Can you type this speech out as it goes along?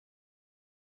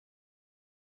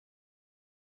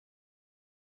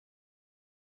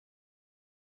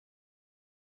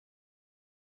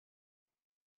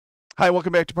Hi,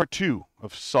 welcome back to part 2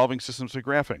 of solving systems by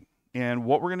graphing. And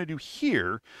what we're going to do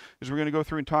here is we're going to go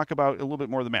through and talk about a little bit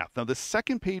more of the math. Now, the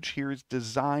second page here is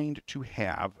designed to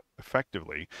have,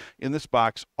 effectively, in this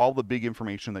box, all the big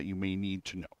information that you may need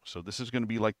to know. So this is going to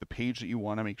be like the page that you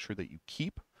want to make sure that you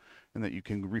keep and that you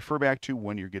can refer back to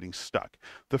when you're getting stuck.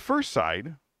 The first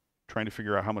side, trying to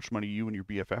figure out how much money you and your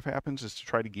BFF happens, is to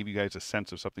try to give you guys a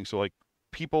sense of something. So like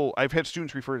people, I've had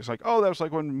students refer to it as like, oh, that was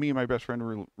like when me and my best friend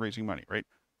were raising money, right?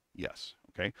 Yes.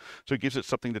 Okay. So it gives it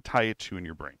something to tie it to in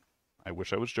your brain. I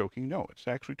wish I was joking. No, it's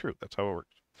actually true. That's how it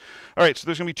works. All right. So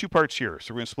there's going to be two parts here.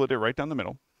 So we're going to split it right down the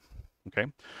middle.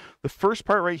 Okay. The first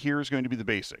part right here is going to be the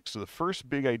basics. So the first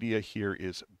big idea here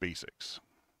is basics.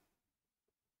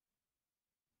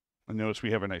 And notice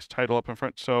we have a nice title up in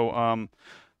front. So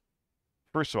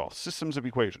first of all, systems of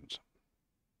equations.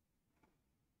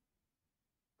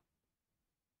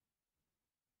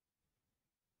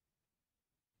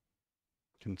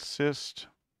 Consist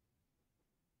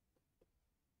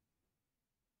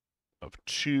of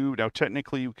two. Now,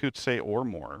 technically, you could say or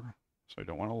more. So I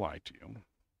don't want to lie to you.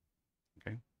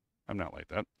 Okay. I'm not like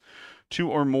that.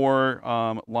 Two or more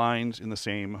lines in the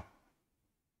same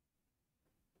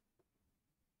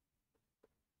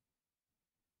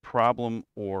problem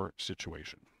or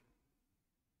situation.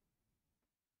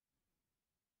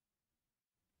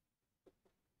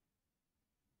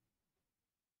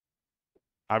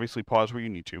 Obviously, pause where you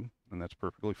need to, and that's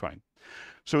perfectly fine.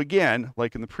 So again,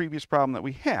 like in the previous problem that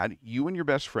we had, you and your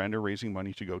best friend are raising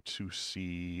money to go to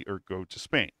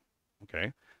Spain.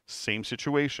 Okay, same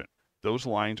situation. Those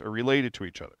lines are related to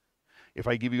each other. If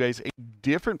I give you guys a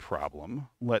different problem,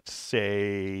 let's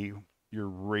say you're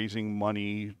raising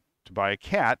money to buy a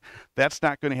cat, that's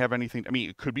not going to have anything. I mean,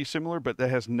 it could be similar, but that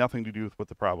has nothing to do with what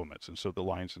the problem is. And so the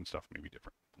lines and stuff may be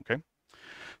different. Okay.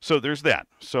 So there's that.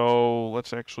 So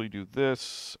let's actually do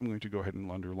this. I'm going to go ahead and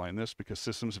underline this because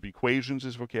systems of equations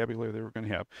is vocabulary that we're going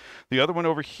to have. The other one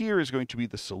over here is going to be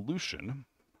the solution.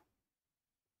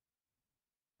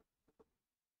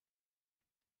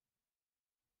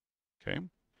 Okay.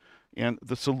 And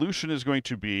the solution is going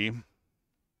to be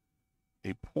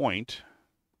a point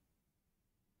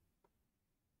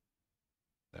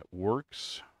that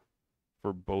works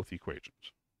for both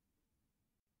equations.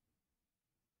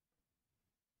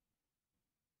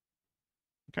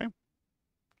 Okay.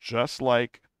 Just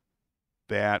like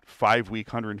that 5-week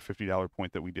 $150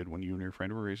 point that we did when you and your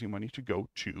friend were raising money to go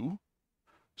to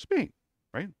Spain,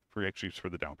 right? For actually it's for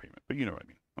the down payment, but you know what I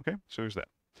mean. Okay. So there's that.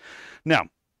 Now,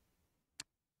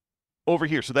 over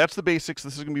here, so that's the basics.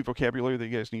 This is going to be vocabulary that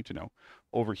you guys need to know.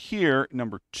 Over here,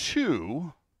 number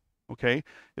 2, okay,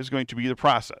 is going to be the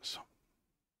process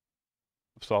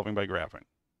of solving by graphing.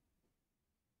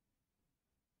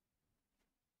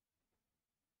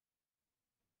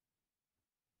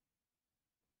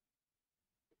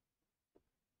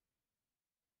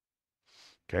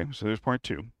 Okay, so there's part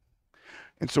 2.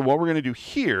 And so what we're going to do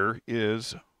here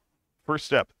is, first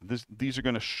step, these are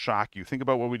going to shock you. Think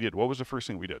about what we did. What was the first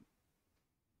thing we did?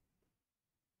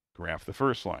 Graph the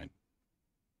first line.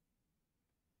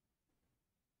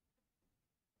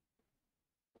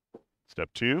 Step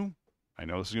 2, I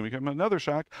know this is going to become another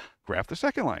shock. Graph the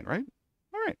second line, right?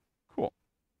 All right, cool.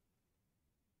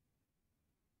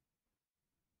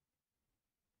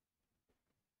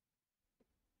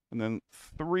 And then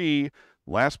 3,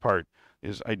 last part,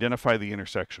 is identify the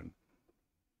intersection.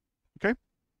 Okay?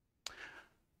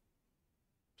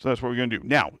 So that's what we're going to do.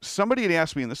 Now, somebody had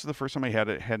asked me, and this is the first time I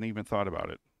hadn't even thought about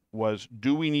it, was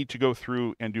do we need to go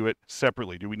through and do it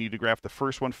separately? Do we need to graph the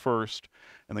first one first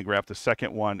and then graph the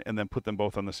second one and then put them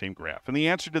both on the same graph? And the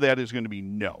answer to that is going to be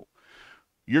no.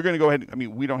 You're going to go ahead, I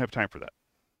mean, we don't have time for that.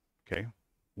 Okay?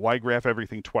 Why graph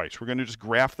everything twice? We're going to just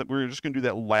graph them. We're just going to do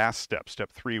that last step.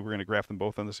 Step 3, we're going to graph them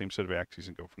both on the same set of axes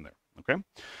and go from there. Okay?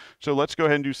 So let's go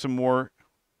ahead and do some more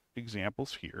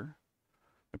examples here.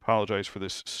 I apologize for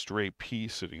this stray P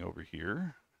sitting over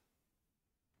here.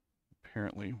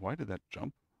 Apparently, why did that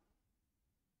jump?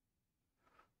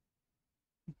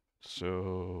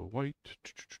 So white.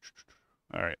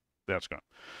 All right, that's gone.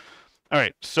 All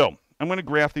right, so I'm going to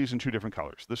graph these in 2 different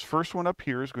colors. This first one up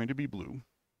here is going to be blue.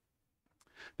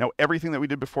 Now, everything that we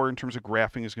did before in terms of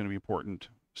graphing is going to be important.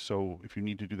 So if you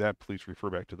need to do that, please refer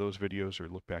back to those videos or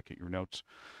look back at your notes.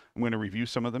 I'm going to review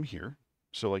some of them here.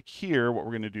 So like here, what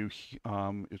we're going to do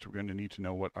is we're going to need to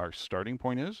know what our starting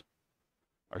point is.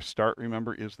 Our start,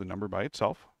 remember, is the number by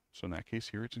itself. So in that case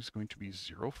here, it's just going to be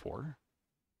 0, 4.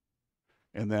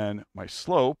 And then my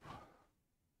slope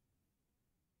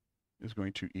is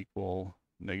going to equal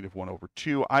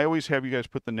 -1/2. I always have you guys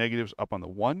put the negatives up on the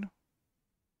 1.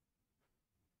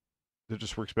 That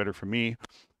just works better for me.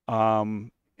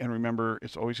 And And remember,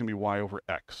 it's always going to be y over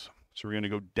x. So we're going to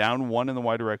go down 1 in the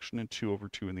y direction and 2 over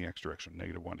 2 in the x direction,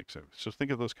 -1, etc. So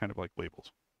think of those kind of like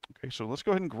labels. Okay, so let's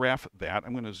go ahead and graph that.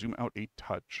 I'm going to zoom out a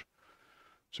touch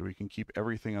so we can keep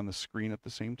everything on the screen at the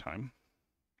same time.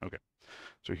 Okay,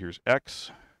 so here's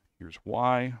x, here's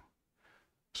y.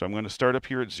 So I'm going to start up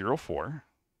here at 0, 4.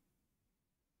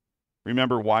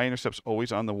 Remember, y-intercept's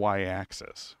always on the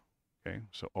y-axis. Okay,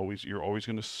 so you're always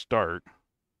going to start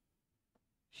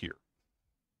here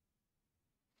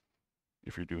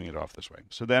if you're doing it off this way.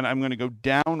 So then I'm going to go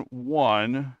down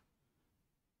 1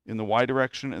 in the y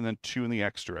direction and then 2 in the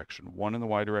x direction. 1 in the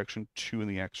y direction, 2 in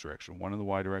the x direction. 1 in the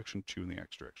y direction, 2 in the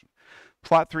x direction.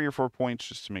 Plot 3 or 4 points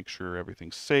just to make sure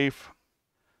everything's safe.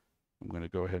 I'm going to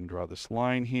go ahead and draw this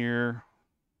line here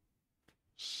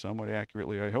somewhat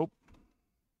accurately, I hope.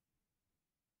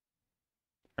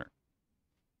 There.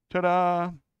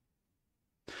 Ta-da!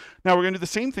 Now we're going to do the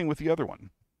same thing with the other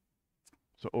one.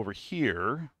 So over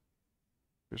here,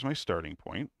 here's my starting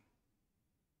point.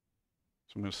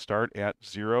 So I'm going to start at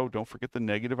 0. Don't forget the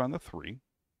negative on the 3.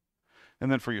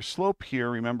 And then for your slope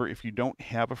here, remember, if you don't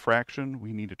have a fraction,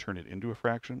 we need to turn it into a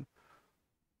fraction.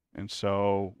 And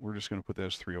so we're just going to put that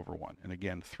as 3 over 1. And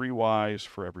again, 3y's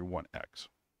for every 1x.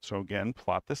 So again,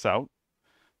 plot this out.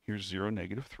 Here's 0,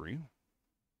 -3.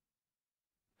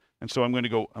 And so I'm going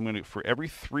to, for every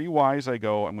 3y's I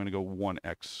go, I'm going to go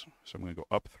 1x. So I'm going to go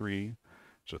up 3.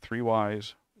 So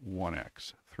 3y's,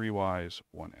 1x. 3y's,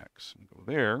 1x. And go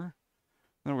there.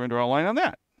 Then we're going to draw a line on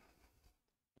that.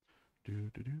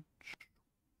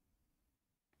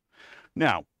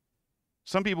 Now,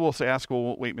 some people will ask,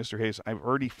 well, wait, Mr. Hayes, I've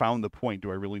already found the point. Do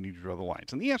I really need to draw the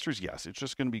lines? And the answer is yes. It's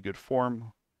just going to be good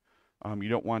form. You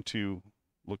don't want to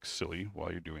look silly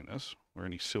while you're doing this, or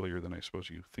any sillier than I suppose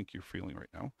you think you're feeling right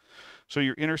now. So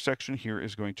your intersection here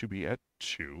is going to be at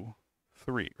 2,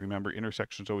 3. Remember,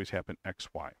 intersections always happen x,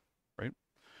 y, right?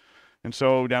 And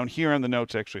so down here on the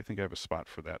notes, actually, I think I have a spot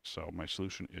for that. So my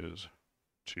solution is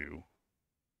 2,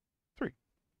 3.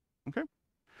 Okay?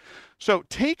 So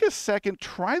take a second,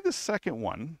 try the second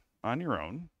one on your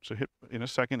own. So hit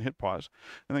pause,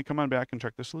 and then come on back and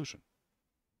check the solution.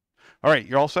 All right,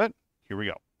 you're all set? Here we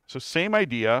go. So same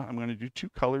idea. I'm going to do 2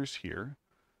 colors here.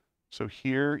 So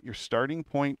here, your starting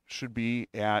point should be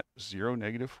at 0,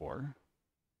 -4.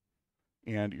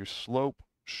 And your slope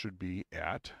should be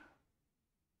at,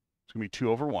 it's going to be 2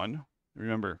 over 1.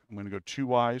 Remember, I'm going to go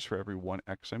 2y's for every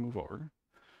 1x I move over.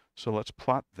 So let's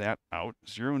plot that out.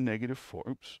 0, -4,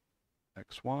 oops,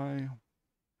 xy,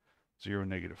 0,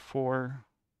 -4.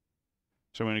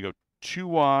 So I'm going to go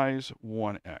 2y's,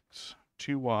 1x,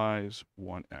 2y's,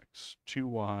 1x,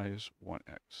 2y's,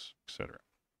 1x, etc.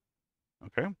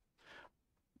 Okay?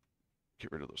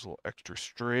 Get rid of those little extra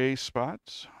stray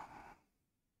spots.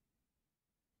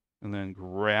 And then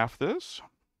graph this.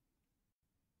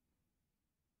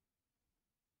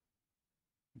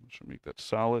 I should make that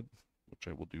solid, which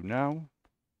I will do now.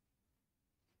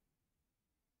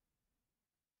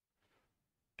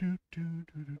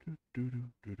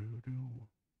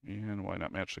 And why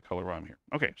not match the color while I'm here?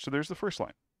 Okay, so there's the first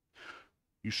line.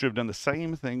 You should have done the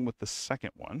same thing with the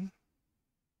second one.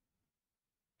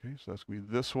 Okay, so that's going to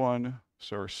be this one.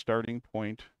 So our starting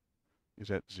point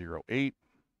is at 0, 8.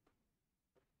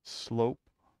 Slope,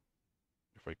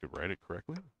 if I could write it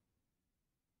correctly.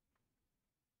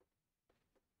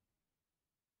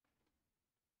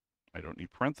 I don't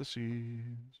need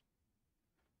parentheses.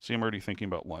 See, I'm already thinking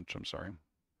about lunch, I'm sorry.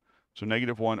 So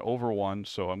 -1 over 1,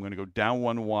 so I'm going to go down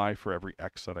 1y for every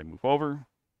x that I move over.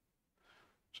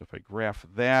 So if I graph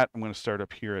that, I'm going to start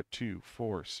up here at 2,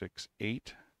 4, 6,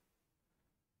 8.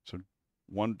 So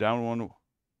down 1,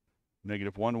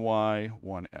 -1y,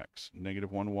 1x,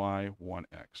 -1y,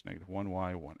 1x,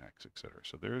 -1y, 1x, etc.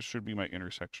 So there should be my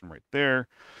intersection right there.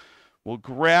 We'll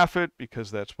graph it because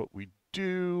that's what we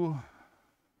do.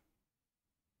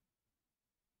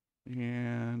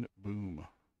 And boom.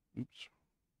 Oops.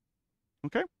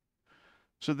 Okay.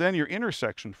 So then your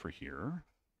intersection for here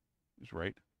is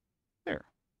right there.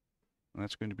 And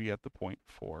that's going to be at the point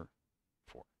 4,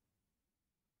 4.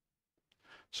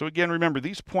 So again, remember,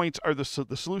 these points are the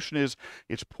solution is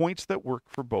it's points that work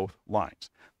for both lines.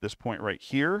 This point right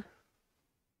here,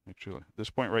 actually, this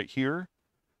point right here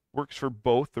works for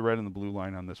both the red and the blue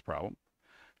line on this problem.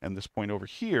 And this point over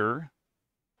here,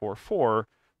 4, 4,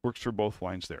 works for both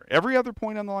lines there. Every other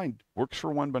point on the line works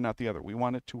for one, but not the other. We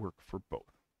want it to work for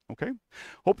both. Okay?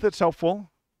 Hope that's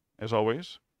helpful. As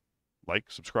always,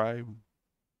 like, subscribe,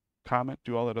 comment,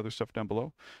 do all that other stuff down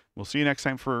below. We'll see you next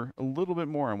time for a little bit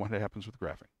more on what happens with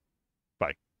graphing.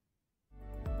 Bye.